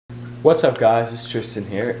What's up guys, it's Tristan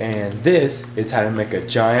here, and this is how to make a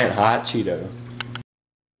giant hot Cheeto.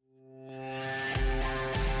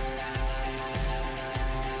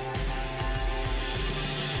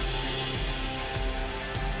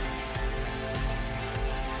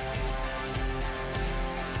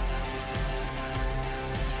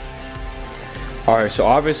 Alright, so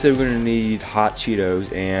obviously we're going to need hot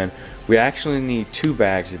Cheetos, and we actually need 2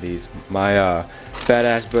 bags of these. My fat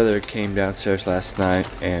ass brother came downstairs last night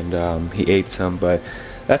and he ate some, but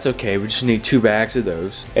that's okay. We just need 2 bags of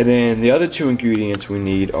those. And then the other 2 ingredients we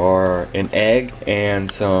need are an egg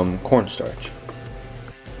and some cornstarch.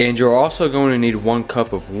 And you're also going to need 1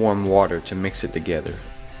 cup of warm water to mix it together.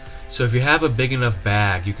 So if you have a big enough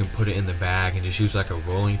bag, you can put it in the bag and just use like a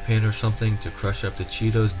rolling pin or something to crush up the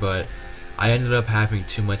Cheetos, but I ended up having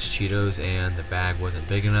too much Cheetos and the bag wasn't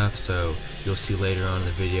big enough, so you'll see later on in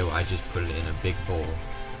the video I just put it in a big bowl.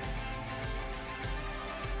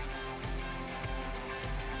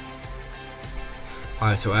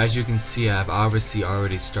 Alright, so as you can see, I've obviously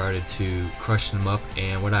already started to crush them up,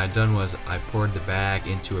 and what I had done was I poured the bag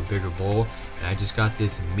into a bigger bowl and I just got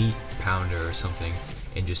this meat pounder or something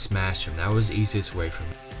and just smashed them. That was the easiest way for me.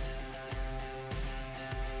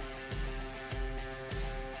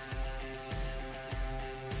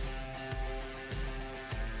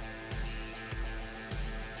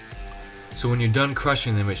 So when you're done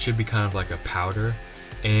crushing them, it should be kind of like a powder.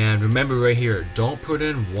 And remember right here, don't put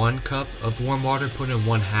in 1 cup of warm water, put in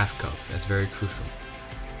 1/2 cup. That's very crucial.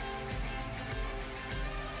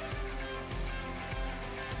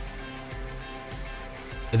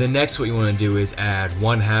 And then next what you want to do is add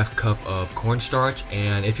 1/2 cup of cornstarch,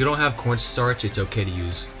 and if you don't have cornstarch, it's okay to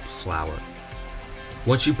use flour.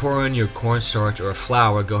 Once you pour in your cornstarch or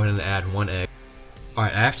flour, go ahead and add 1 egg.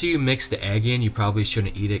 Alright, after you mix the egg in, you probably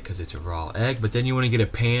shouldn't eat it because it's a raw egg, but then you want to get a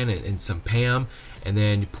pan and some Pam, and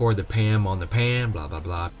then you pour the Pam on the pan, blah blah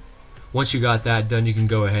blah. Once you got that done, you can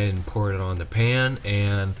go ahead and pour it on the pan,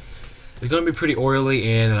 and it's going to be pretty oily,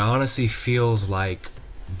 and it honestly feels like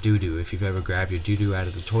doo-doo. If you've ever grabbed your doo-doo out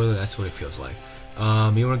of the toilet, that's what it feels like.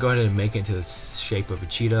 You want to go ahead and make it into the shape of a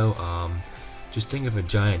Cheeto. Just think of a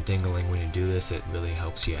giant dingling when you do this, it really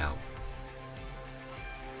helps you out.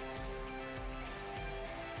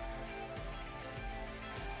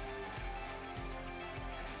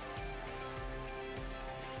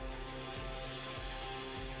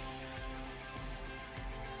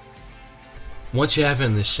 Once you have it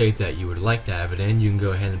in the shape that you would like to have it in, you can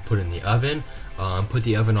go ahead and put it in the oven. Put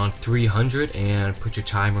the oven on 300 and put your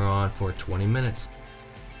timer on for 20 minutes.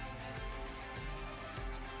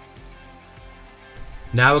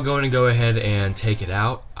 Now we're going to go ahead and take it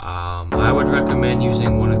out. I would recommend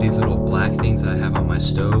using one of these little black things that I have on my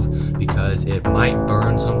stove because it might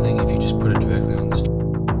burn something if you just put it directly on the stove.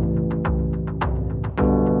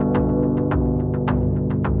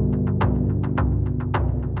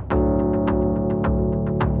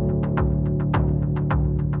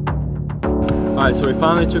 Alright, so we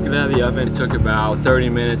finally took it out of the oven. It took about 30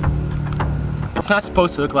 minutes. It's not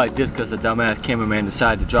supposed to look like this because the dumbass cameraman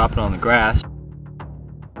decided to drop it on the grass.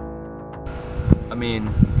 I mean,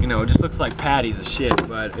 you know, it just looks like patties of shit,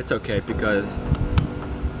 but it's okay because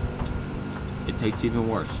it tastes even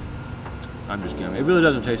worse. I'm just kidding. It really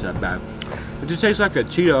doesn't taste that bad. It just tastes like a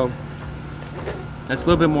Cheeto that's a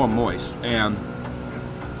little bit more moist, and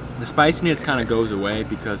the spiciness kind of goes away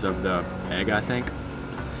because of the egg, I think.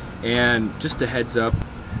 And just a heads up,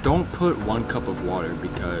 don't put 1 cup of water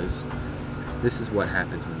because this is what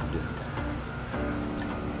happens when you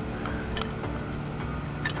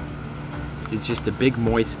do. It's just a big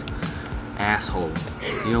moist asshole.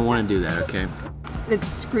 You don't want to do that, okay?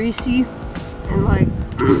 It's greasy and like,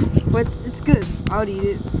 it's good. I would eat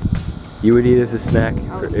it. You would eat it as a snack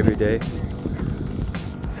for every day?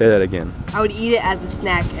 Say that again. I would eat it as a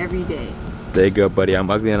snack every day. There you go, buddy. I'm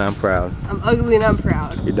ugly and I'm proud. I'm ugly and I'm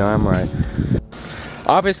proud. You're darn right.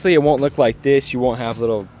 Obviously, it won't look like this. You won't have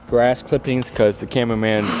little grass clippings because the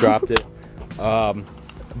cameraman dropped it.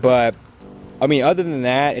 But, I mean, other than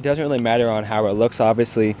that, it doesn't really matter on how it looks,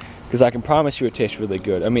 obviously, because I can promise you it tastes really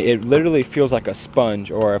good. I mean, it literally feels like a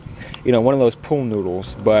sponge or, you know, one of those pool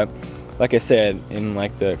noodles. But, like I said, and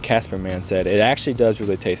like the Casper man said, it actually does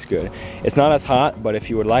really taste good. It's not as hot, but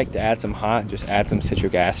if you would like to add some hot, just add some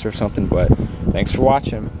citric acid or something. But thanks for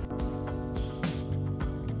watching.